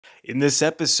In this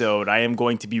episode, I am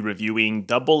going to be reviewing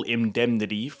Double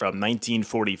Indemnity from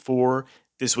 1944.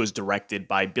 This was directed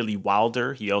by Billy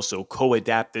Wilder. He also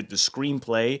co-adapted the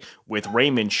screenplay with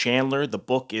Raymond Chandler. The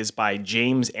book is by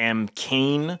James M.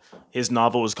 Cain. His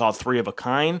novel was called Three of a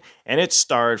Kind, and it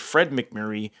starred Fred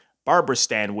McMurray, Barbara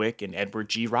Stanwyck, and Edward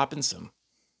G. Robinson.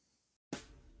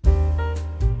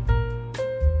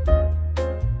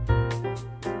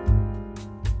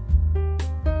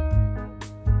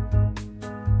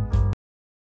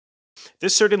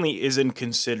 This certainly isn't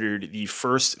considered the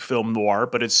first film noir,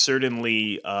 but it's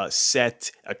certainly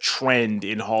set a trend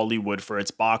in Hollywood for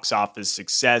its box office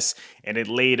success, and it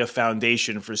laid a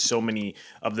foundation for so many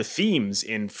of the themes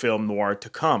in film noir to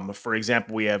come. For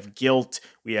example, we have guilt,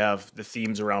 we have the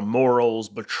themes around morals,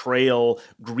 betrayal,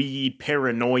 greed,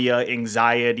 paranoia,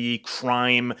 anxiety,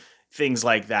 crime, things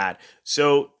like that.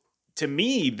 So to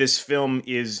me, this film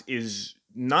is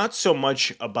not so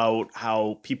much about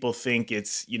how people think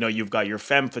it's, you've got your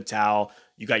femme fatale,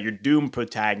 you got your doomed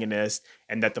protagonist,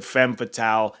 and that the femme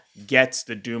fatale gets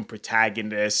the doomed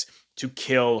protagonist to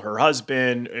kill her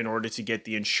husband in order to get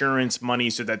the insurance money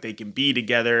so that they can be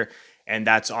together. And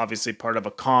that's obviously part of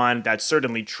a con. That's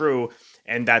certainly true.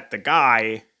 And that the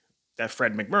guy that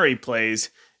Fred McMurray plays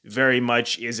very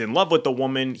much is in love with the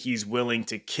woman. He's willing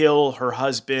to kill her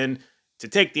husband to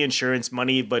take the insurance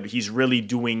money, but he's really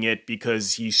doing it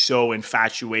because he's so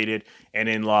infatuated and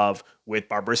in love with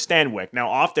Barbara Stanwyck. Now,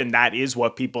 often that is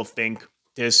what people think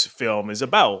this film is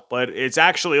about, but it's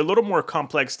actually a little more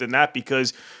complex than that,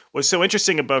 because what's so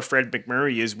interesting about Fred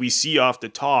McMurray is we see off the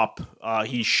top,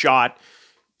 he's shot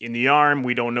in the arm.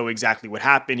 We don't know exactly what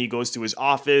happened. He goes to his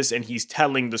office and he's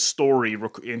telling the story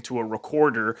into a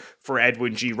recorder for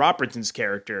Edward G. Robinson's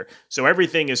character. So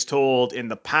everything is told in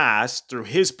the past through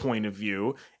his point of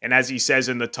view. And as he says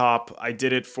in the top, I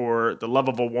did it for the love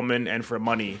of a woman and for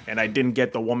money. And I didn't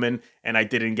get the woman and I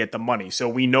didn't get the money. So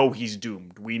we know he's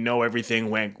doomed. We know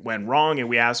everything went wrong, and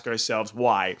we ask ourselves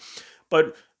why.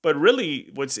 But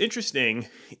really what's interesting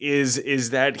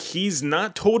is that he's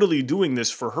not totally doing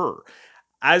this for her.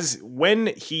 As when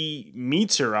he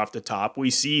meets her off the top, we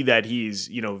see that he's,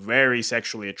 very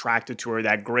sexually attracted to her.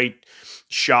 That great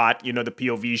shot, the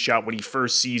POV shot when he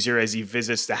first sees her as he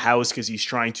visits the house because he's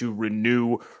trying to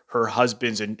renew her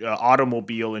husband's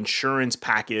automobile insurance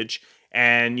package.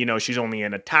 And, she's only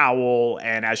in a towel.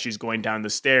 And as she's going down the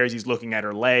stairs, he's looking at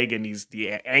her leg, and he's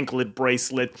the anklet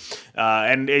bracelet.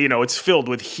 And it's filled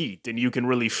with heat, and you can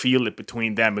really feel it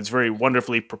between them. It's very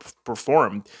wonderfully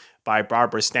performed by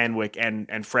Barbara Stanwyck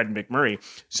and Fred McMurray.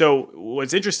 So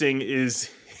what's interesting is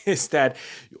that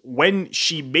when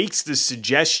she makes the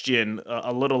suggestion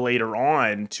a little later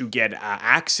on to get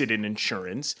accident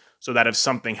insurance, so that if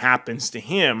something happens to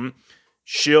him,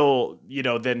 she'll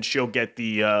get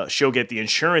the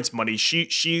insurance money.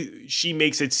 She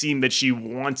makes it seem that she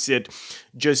wants it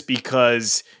just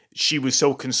because she was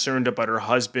so concerned about her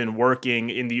husband working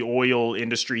in the oil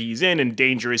industry he's in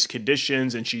dangerous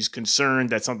conditions, and she's concerned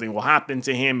that something will happen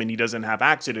to him and he doesn't have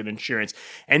accident insurance.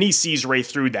 And he sees right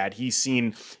through that. He's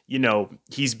seen,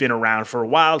 he's been around for a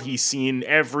while. He's seen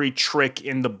every trick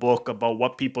in the book about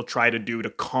what people try to do to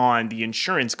con the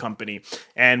insurance company.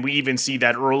 And we even see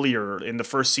that earlier in the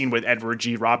first scene with Edward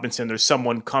G. Robinson. There's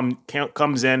someone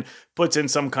comes in, puts in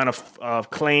some kind of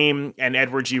claim, and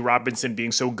Edward G. Robinson,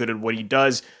 being so good at what he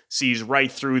does, sees right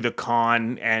through the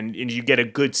con, and you get a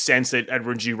good sense that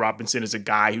Edward G. Robinson is a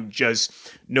guy who just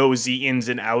knows the ins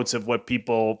and outs of what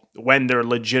people, when they're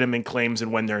legitimate claims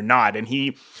and when they're not. And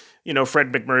he,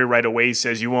 Fred McMurray right away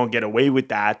says, you won't get away with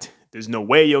that. There's no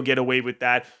way you'll get away with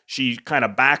that. She kind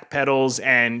of backpedals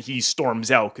and he storms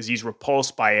out because he's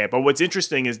repulsed by it. But what's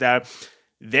interesting is that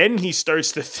then he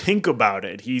starts to think about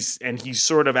it. He's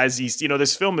sort of, as he's,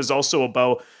 this film is also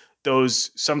about those,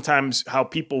 sometimes how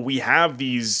we have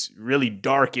these really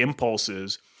dark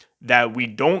impulses that we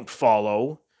don't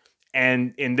follow.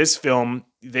 And in this film,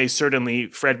 they certainly,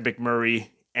 Fred McMurray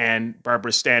and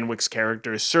Barbara Stanwyck's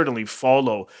characters certainly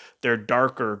follow their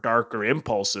darker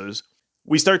impulses.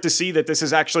 We start to see that this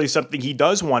is actually something he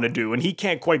does want to do, and he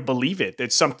can't quite believe it.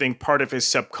 It's something part of his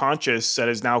subconscious that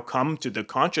has now come to the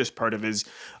conscious part of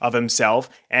himself.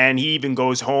 And he even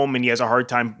goes home and he has a hard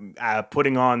time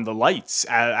putting on the lights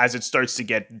as it starts to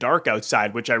get dark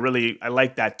outside, which I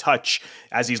like that touch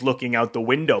as he's looking out the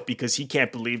window, because he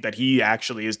can't believe that he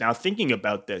actually is now thinking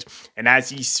about this. And as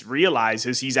he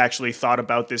realizes, he's actually thought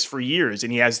about this for years,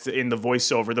 and he has in the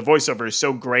voiceover is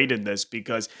so great in this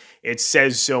because it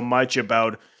says so much about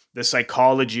the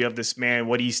psychology of this man,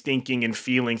 what he's thinking and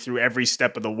feeling through every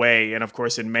step of the way. And of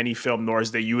course, in many film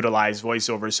noirs, they utilize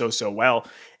voiceover so well.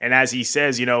 And as he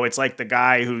says, it's like the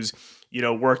guy who's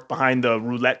worked behind the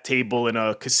roulette table in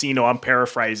a casino. I'm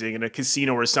paraphrasing, in a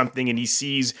casino or something, and he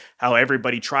sees how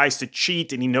everybody tries to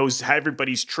cheat and he knows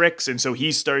everybody's tricks. And so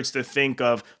he starts to think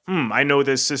of, I know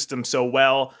this system so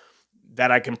well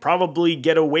that I can probably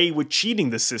get away with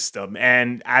cheating the system.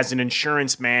 And as an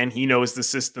insurance man, he knows the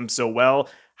system so well.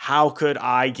 How could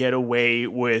I get away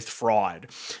with fraud?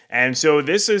 And so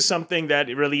this is something that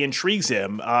really intrigues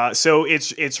him. So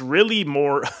it's really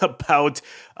more about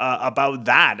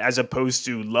that as opposed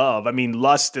to love. I mean,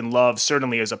 lust and love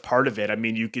certainly is a part of it. I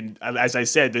mean, you can, as I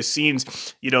said, the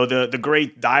scenes, the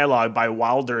great dialogue by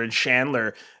Wilder and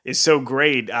Chandler is so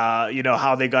great.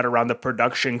 How they got around the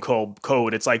production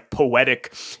code. It's like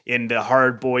poetic in the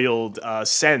hard-boiled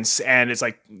sense, and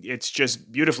it's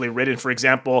just beautifully written. For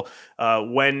example,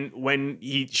 when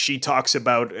she talks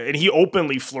about, and he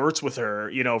openly flirts with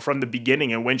her, from the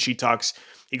beginning, and when she talks,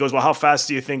 he goes, "Well, how fast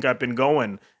do you think I've been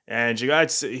going?" And he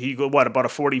goes, "What, about a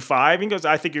 45?" He goes,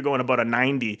 "I think you're going about a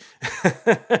 90."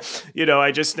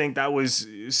 I just think that was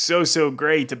so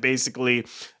great to basically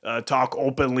talk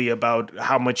openly about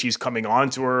how much he's coming on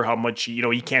to her, how much,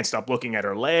 he can't stop looking at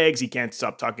her legs. He can't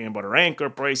stop talking about her ankle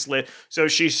bracelet. So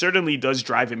she certainly does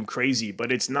drive him crazy,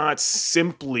 but it's not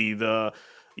simply the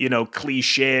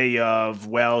cliche of,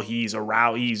 well, he's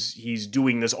around, he's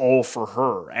doing this all for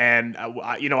her. And,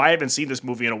 I haven't seen this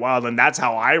movie in a while, and that's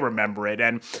how I remember it.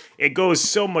 And it goes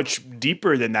so much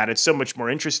deeper than that. It's so much more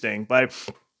interesting, but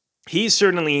he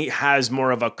certainly has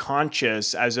more of a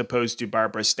conscience as opposed to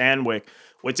Barbara Stanwyck.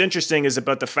 What's interesting is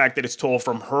about the fact that it's told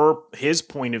from his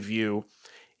point of view,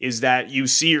 is that you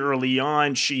see early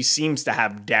on, she seems to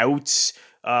have doubts.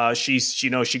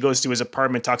 She goes to his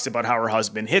apartment, talks about how her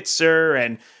husband hits her,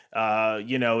 and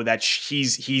that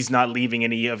he's not leaving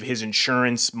any of his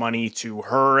insurance money to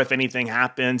her. If anything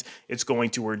happens, it's going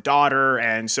to her daughter,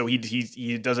 and so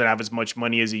he doesn't have as much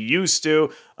money as he used to.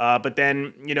 But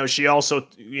then she also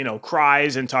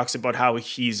cries and talks about how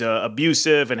he's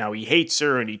abusive and how he hates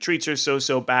her and he treats her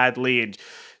so badly, and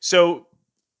so.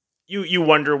 You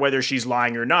wonder whether she's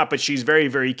lying or not, but she's very,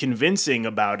 very convincing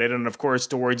about it. And of course,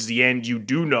 towards the end, you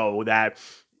do know that,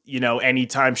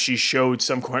 anytime she showed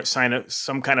some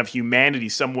kind of humanity,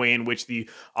 some way in which the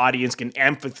audience can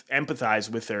empathize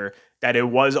with her, that it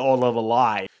was all of a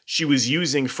lie. She was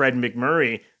using Fred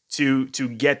McMurray to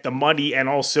get the money and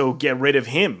also get rid of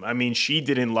him. I mean, she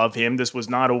didn't love him. This was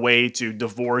not a way to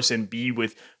divorce and be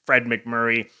with Fred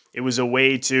McMurray. It was a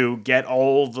way to get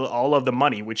all of the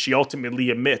money, which she ultimately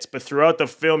admits. But throughout the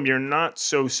film, you're not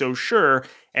so sure.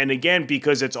 And again,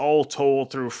 because it's all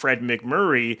told through Fred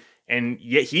McMurray, and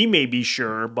yet he may be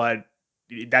sure, but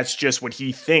that's just what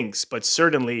he thinks. But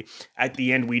certainly at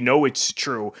the end, we know it's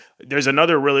true. There's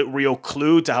another real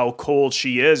clue to how cold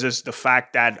she is the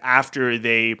fact that after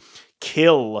they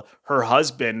kill her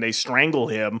husband, they strangle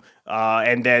him,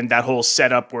 and then that whole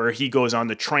setup where he goes on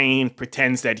the train,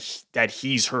 pretends that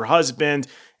he's her husband,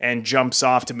 and jumps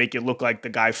off to make it look like the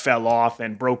guy fell off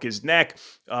and broke his neck.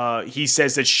 He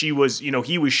says that he was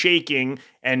shaking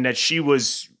and that she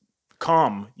was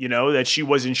calm, that she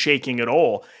wasn't shaking at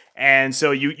all. And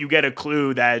so you get a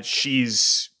clue that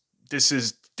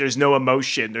there's no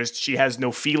emotion. She has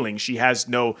no feeling. She has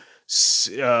no,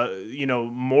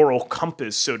 moral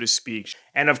compass, so to speak.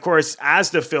 And of course, as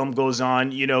the film goes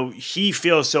on, he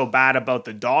feels so bad about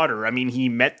the daughter. I mean, he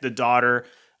met the daughter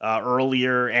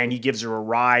earlier, and he gives her a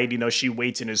ride. She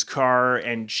waits in his car,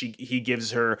 and he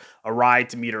gives her a ride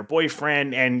to meet her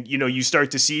boyfriend. And you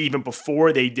start to see, even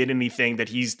before they did anything, that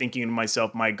he's thinking to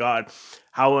myself, my God,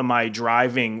 how am I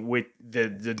driving with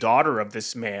the daughter of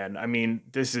this man? I mean,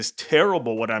 this is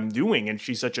terrible what I'm doing. And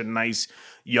she's such a nice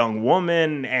young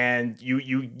woman. And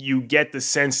you get the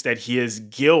sense that his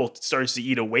guilt starts to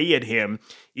eat away at him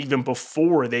even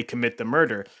before they commit the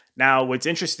murder. Now, what's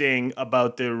interesting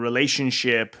about the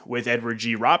relationship with Edward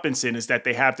G. Robinson is that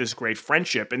they have this great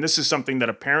friendship. And this is something that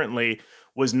apparently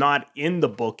was not in the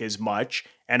book as much.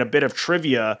 And a bit of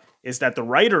trivia is that the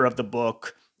writer of the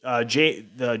book,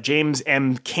 James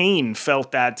M. Cain,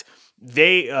 felt that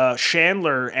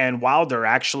Chandler and Wilder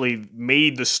actually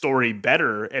made the story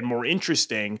better and more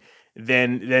interesting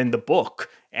than the book.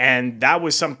 And that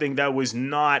was something that was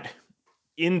not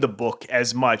in the book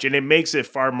as much. And it makes it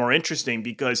far more interesting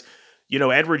because,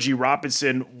 Edward G.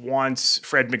 Robinson wants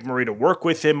Fred McMurray to work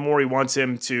with him more. He wants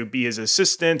him to be his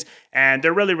assistant, and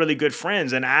they're really, really good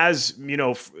friends. And as,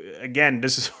 again,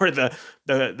 this is where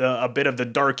a bit of the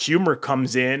dark humor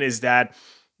comes in, is that,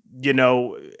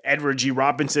 Edward G.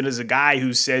 Robinson is a guy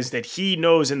who says that he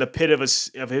knows in the pit of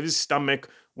his stomach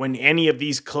when any of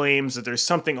these claims that there's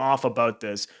something off about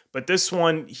this. But this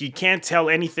one, he can't tell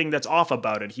anything that's off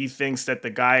about it. He thinks that the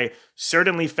guy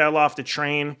certainly fell off the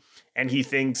train, and he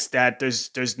thinks that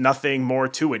there's nothing more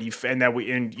to it.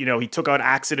 He took out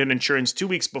accident insurance 2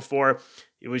 weeks before.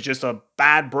 It was just a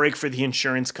bad break for the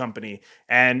insurance company.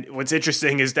 And what's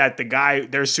interesting is that the guy,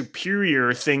 their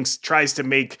superior, tries to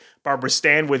make Barbara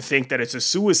Stanwyck think that it's a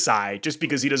suicide just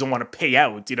because he doesn't want to pay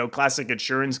out. Classic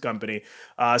insurance company.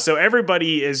 So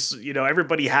everybody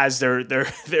has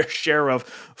their share of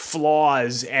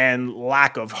flaws and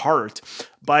lack of heart.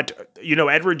 But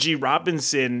Edward G.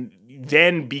 Robinson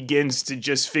then begins to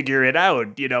just figure it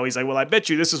out. He's like, well, I bet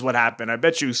you this is what happened. I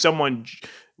bet you someone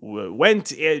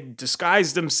went and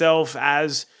disguised himself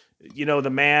as the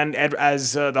man,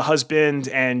 as the husband,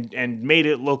 and made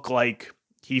it look like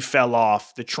he fell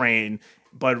off the train,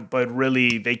 but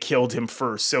really they killed him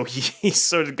first. So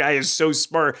the guy is so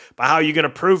smart. But how are you going to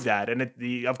prove that? And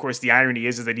of course the irony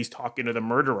is that he's talking to the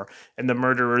murderer, and the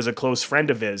murderer is a close friend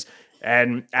of his.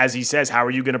 And as he says, how are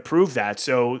you going to prove that?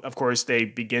 So, of course, they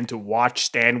begin to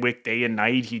watch Stanwyck day and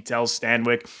night. He tells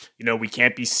Stanwyck, we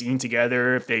can't be seen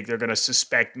together. If they're going to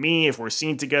suspect me, if we're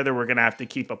seen together, we're going to have to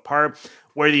keep apart.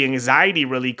 Where the anxiety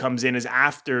really comes in is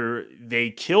after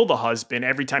they kill the husband.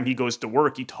 Every time he goes to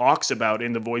work, he talks about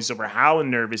in the voiceover how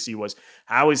nervous he was,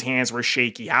 how his hands were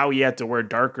shaky, how he had to wear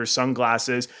darker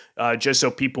sunglasses just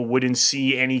so people wouldn't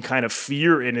see any kind of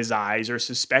fear in his eyes or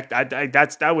suspect.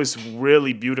 That was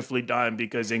really beautifully done,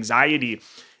 because anxiety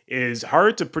is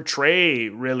hard to portray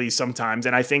really sometimes.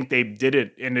 And I think they did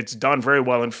it, and it's done very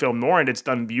well in film noir, and it's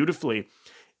done beautifully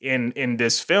in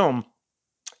this film.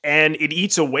 And it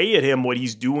eats away at him what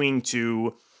he's doing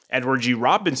to Edward G.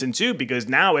 Robinson too, because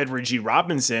now Edward G.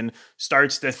 Robinson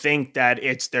starts to think that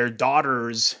it's their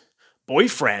daughter's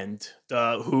boyfriend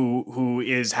who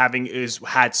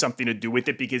had something to do with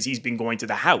it, because he's been going to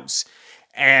the house.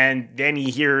 And then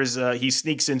he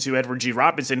sneaks into Edward G.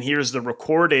 Robinson, hears the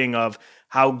recording of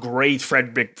how great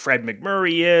Fred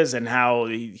McMurray is, and how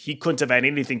he couldn't have had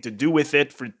anything to do with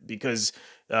it because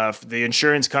the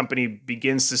insurance company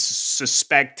begins to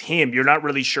suspect him. You're not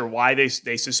really sure why they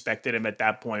suspected him at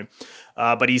that point.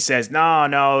 But he says,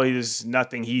 no, there's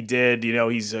nothing he did.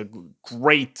 He's a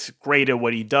great at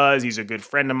what he does. He's a good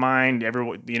friend of mine.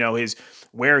 Everyone,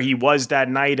 where he was that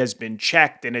night has been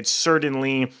checked, and it's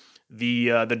certainly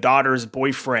the daughter's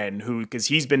boyfriend, because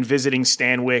he's been visiting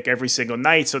Stanwyck every single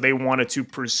night. So they wanted to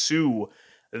pursue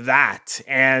that.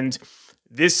 And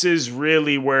this is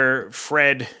really where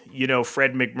Fred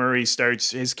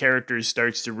McMurray his character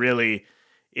starts to really,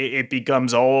 it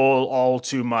becomes all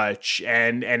too much,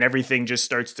 and everything just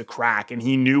starts to crack. And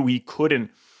he knew he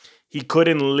couldn't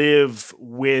live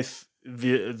with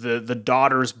the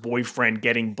daughter's boyfriend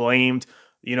getting blamed.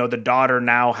 The daughter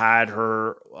now had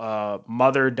her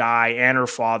mother die and her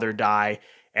father die,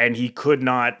 and he could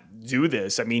not do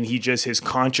this. I mean, his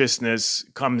consciousness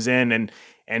comes in,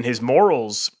 and his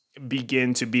morals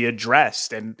begin to be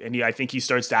addressed, and I think he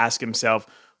starts to ask himself,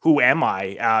 who am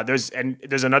I? There's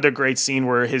another great scene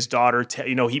where his daughter,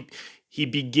 he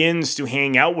begins to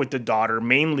hang out with the daughter,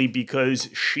 mainly because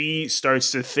she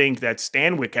starts to think that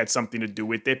Stanwyck had something to do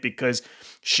with it, because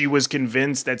she was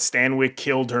convinced that Stanwyck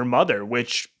killed her mother,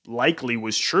 which likely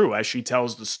was true as she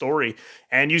tells the story.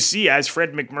 And you see, as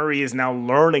Fred McMurray is now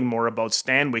learning more about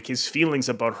Stanwyck, his feelings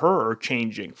about her are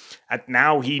changing.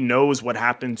 Now he knows what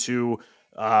happened to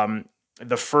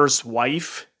the first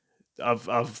wife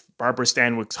of Barbara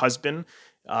Stanwyck's husband.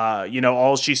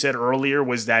 All she said earlier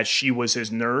was that she was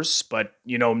his nurse, but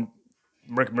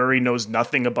McMurray knows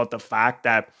nothing about the fact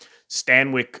that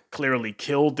Stanwyck clearly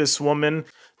killed this woman.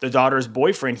 The daughter's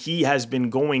boyfriend, he has been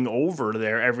going over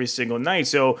there every single night.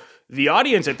 So the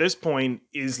audience at this point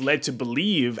is led to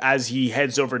believe, as he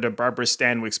heads over to Barbara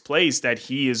Stanwyck's place, that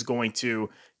he is going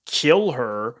to kill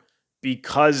her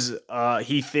because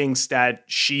he thinks that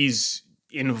she's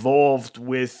involved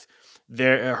with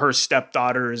her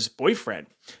stepdaughter's boyfriend.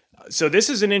 So this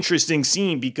is an interesting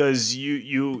scene, because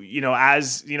Stanwyck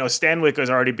has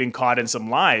already been caught in some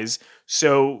lies.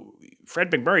 So Fred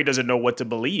McMurray doesn't know what to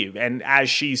believe. And as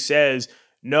she says,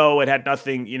 no, it had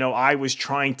nothing, I was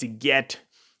trying to get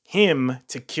him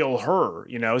to kill her,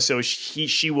 so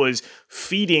she was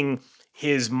feeding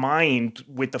his mind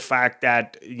with the fact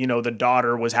that, the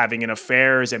daughter was having an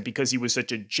affair, and because he was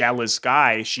such a jealous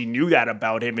guy, she knew that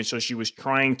about him. And so she was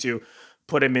trying to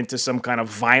put him into some kind of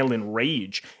violent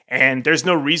rage. And there's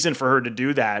no reason for her to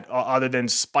do that other than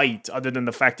spite, other than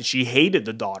the fact that she hated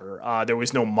the daughter. There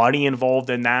was no money involved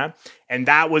in that. And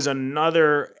that was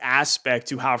another aspect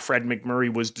to how Fred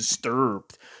McMurray was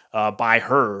disturbed by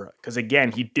her. Because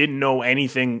again, he didn't know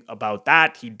anything about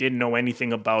that. He didn't know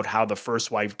anything about how the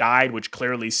first wife died, which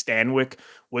clearly Stanwyck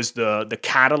was the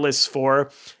catalyst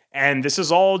for. And this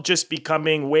is all just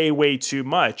becoming way, way too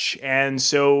much. And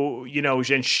so,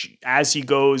 as he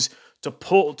goes to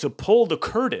pull the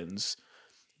curtains,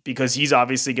 because he's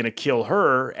obviously going to kill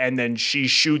her, and then she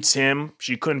shoots him.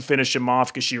 She couldn't finish him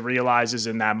off because she realizes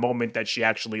in that moment that she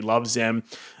actually loves him.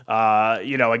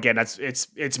 Again,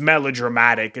 it's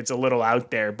melodramatic. It's a little out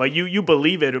there, but you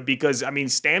believe it because,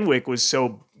 Stanwyck was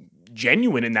so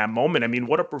genuine in that moment.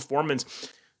 What a performance.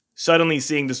 Suddenly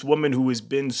seeing this woman who has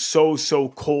been so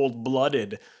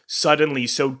cold-blooded, suddenly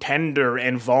so tender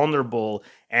and vulnerable.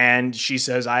 And she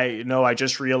says, I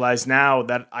just realized now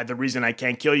that the reason I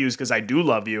can't kill you is because I do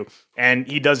love you. And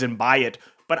he doesn't buy it.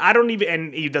 But I don't even,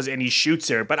 and he shoots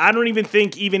her. But I don't even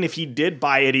think even if he did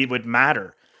buy it, it would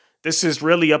matter. This is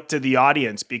really up to the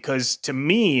audience, because to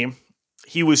me,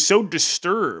 he was so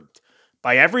disturbed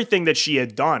by everything that she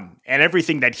had done and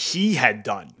everything that he had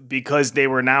done, because they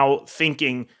were now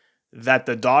thinking that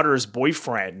the daughter's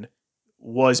boyfriend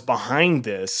was behind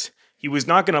this. He was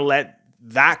not going to let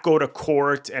that go to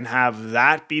court and have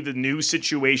that be the new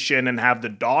situation and have the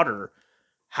daughter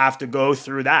have to go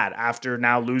through that after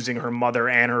now losing her mother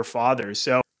and her father.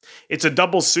 So it's a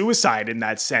double suicide in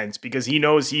that sense, because he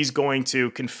knows he's going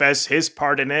to confess his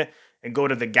part in it and go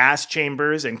to the gas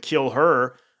chambers and kill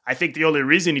her. I think the only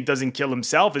reason he doesn't kill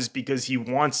himself is because he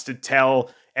wants to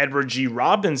tell Edward G.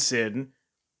 Robinson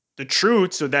the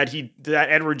truth, so that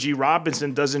Edward G.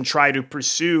 Robinson doesn't try to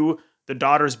pursue the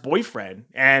daughter's boyfriend.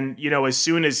 And, as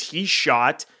soon as he's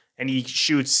shot and he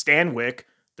shoots Stanwyck,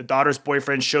 the daughter's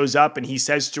boyfriend shows up and he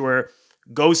says to her,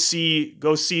 go see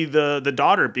the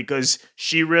daughter, because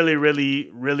she really, really,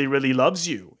 really, really loves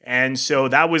you. And so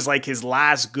that was like his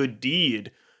last good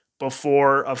deed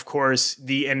before, of course,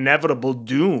 the inevitable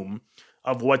doom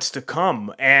of what's to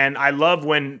come. And I love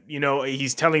when,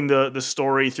 he's telling the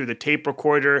story through the tape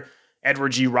recorder.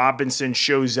 Edward G. Robinson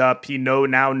shows up. He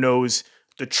now knows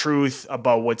the truth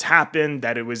about what's happened,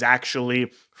 that it was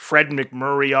actually Fred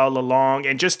McMurray all along.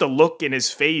 And just the look in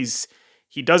his face,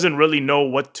 he doesn't really know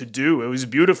what to do. It was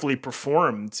beautifully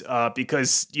performed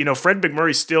because, Fred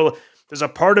McMurray still, there's a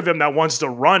part of him that wants to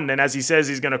run. And as he says,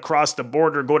 he's going to cross the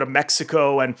border, go to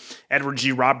Mexico. And Edward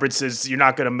G. Roberts says, you're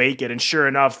not going to make it. And sure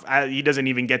enough, he doesn't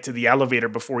even get to the elevator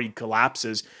before he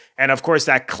collapses. And of course,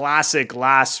 that classic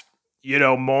last,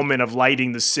 moment of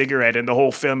lighting the cigarette. In the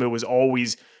whole film, it was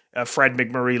always Fred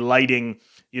McMurray lighting,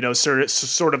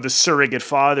 sort of the surrogate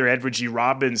father, Edward G.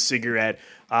 Robin's cigarette.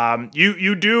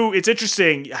 It's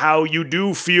interesting how you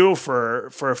do feel for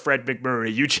Fred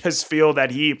McMurray. You just feel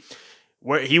that he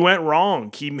went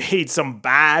wrong. He made some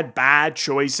bad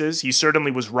choices. He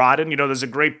certainly was rotten. There's a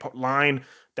great line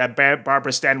that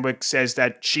Barbara Stanwyck says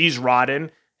that she's rotten.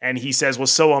 And he says, well,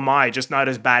 so am I, just not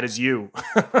as bad as you.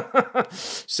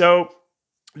 So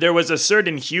there was a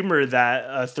certain humor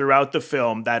that throughout the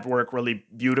film that worked really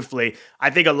beautifully. I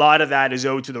think a lot of that is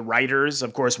owed to the writers.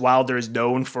 Of course, Wilder is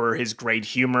known for his great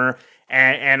humor,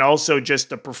 and also just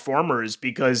the performers,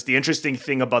 because the interesting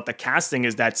thing about the casting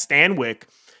is that Stanwyck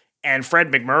and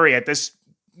Fred McMurray at this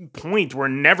point were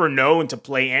never known to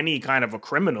play any kind of a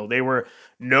criminal. They were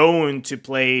known to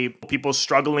play people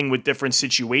struggling with different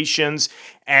situations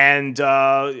and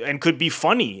could be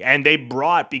funny. And they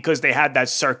brought, because they had that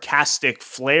sarcastic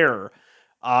flair,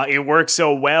 it worked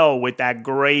so well with that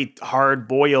great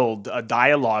hard-boiled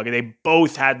dialogue. They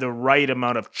both had the right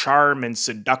amount of charm and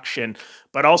seduction,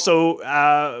 but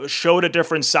also showed a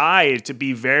different side to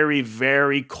be very,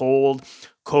 very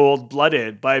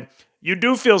cold-blooded. But you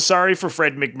do feel sorry for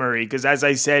Fred McMurray, because as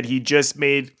I said, he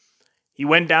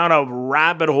went down a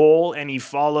rabbit hole and he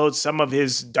followed some of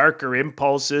his darker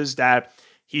impulses that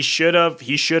he should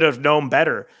have known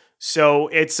better. So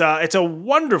it's a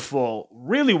wonderful,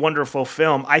 really wonderful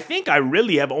film. I think I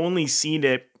really have only seen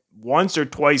it once or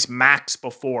twice max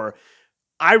before.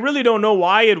 I really don't know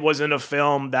why it wasn't a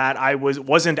film that I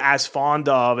wasn't as fond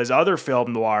of as other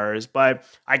film noirs, but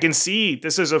I can see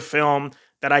this is a film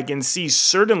that I can see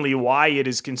certainly why it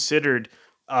is considered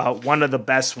one of the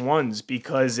best ones,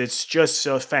 because it's just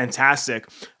so fantastic.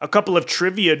 A couple of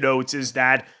trivia notes is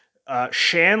that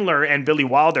Chandler and Billy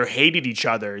Wilder hated each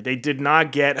other. They did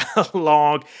not get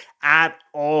along at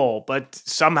all, but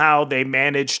somehow they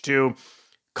managed to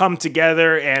come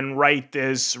together and write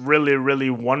this really, really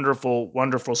wonderful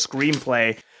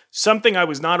screenplay. Something I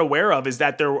was not aware of is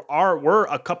that there were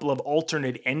a couple of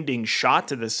alternate endings shot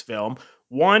to this film.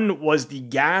 One was the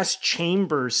gas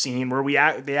chamber scene where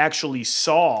they actually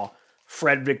saw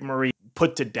Fred McMurray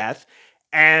put to death.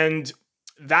 And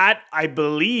that, I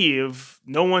believe,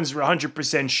 no one's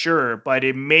 100% sure, but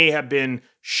it may have been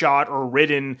shot or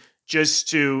written just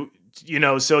to,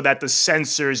 so that the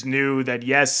censors knew that,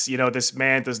 yes, this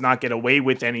man does not get away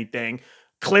with anything.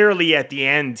 Clearly, at the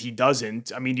end, he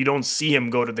doesn't. I mean, you don't see him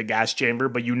go to the gas chamber,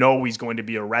 but you know he's going to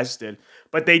be arrested.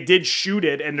 But they did shoot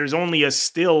it, and there's only a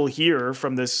still here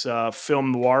from this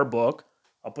film noir book.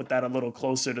 I'll put that a little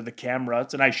closer to the camera.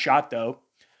 It's a nice shot, though.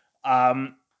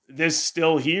 This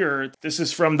still here, this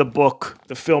is from the book,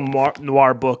 the film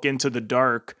noir book, Into the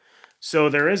Dark. So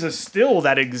there is a still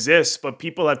that exists, but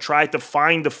people have tried to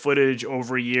find the footage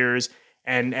over years,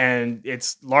 and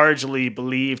it's largely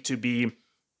believed to be,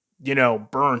 you know,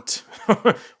 burnt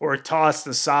or tossed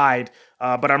aside.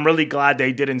 But I'm really glad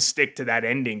they didn't stick to that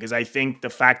ending, because I think the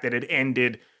fact that it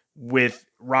ended with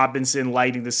Robinson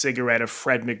lighting the cigarette of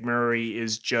Fred McMurray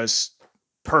is just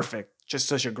perfect. Just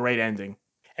such a great ending.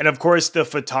 And of course, the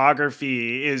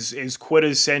photography is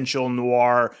quintessential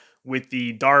noir, with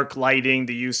the dark lighting,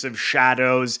 the use of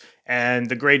shadows, and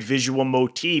the great visual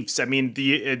motifs. I mean,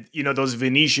 those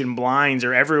Venetian blinds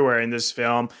are everywhere in this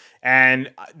film.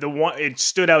 And the one it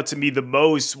stood out to me the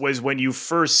most was when you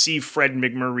first see Fred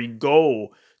McMurray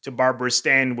go to Barbara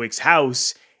Stanwyck's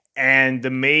house, and the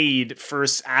maid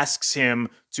first asks him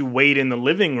to wait in the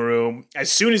living room. As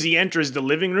soon as he enters the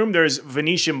living room, there's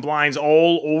Venetian blinds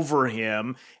all over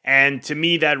him. And to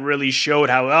me, that really showed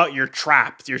how, oh, you're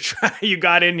trapped. You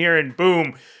got in here and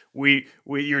boom,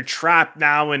 you're trapped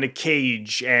now in a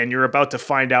cage, and you're about to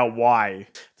find out why.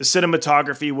 The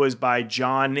cinematography was by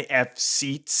John F.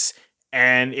 Seitz,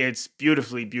 and it's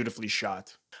beautifully, beautifully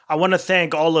shot. I want to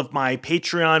thank all of my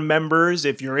Patreon members.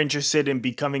 If you're interested in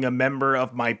becoming a member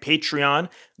of my Patreon,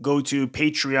 go to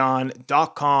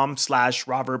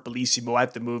patreon.com/Robert Bellissimo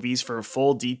at the movies for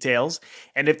full details.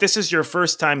 And if this is your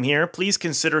first time here, please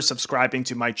consider subscribing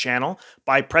to my channel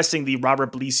by pressing the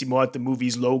Robert Bellissimo at the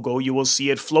movies logo. You will see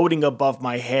it floating above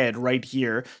my head right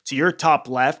here to your top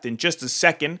left in just a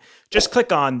second. Just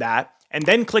click on that, and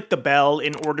then click the bell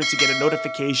in order to get a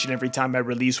notification every time I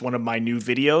release one of my new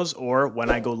videos or when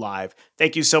I go live.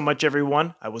 Thank you so much,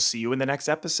 everyone. I will see you in the next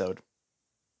episode.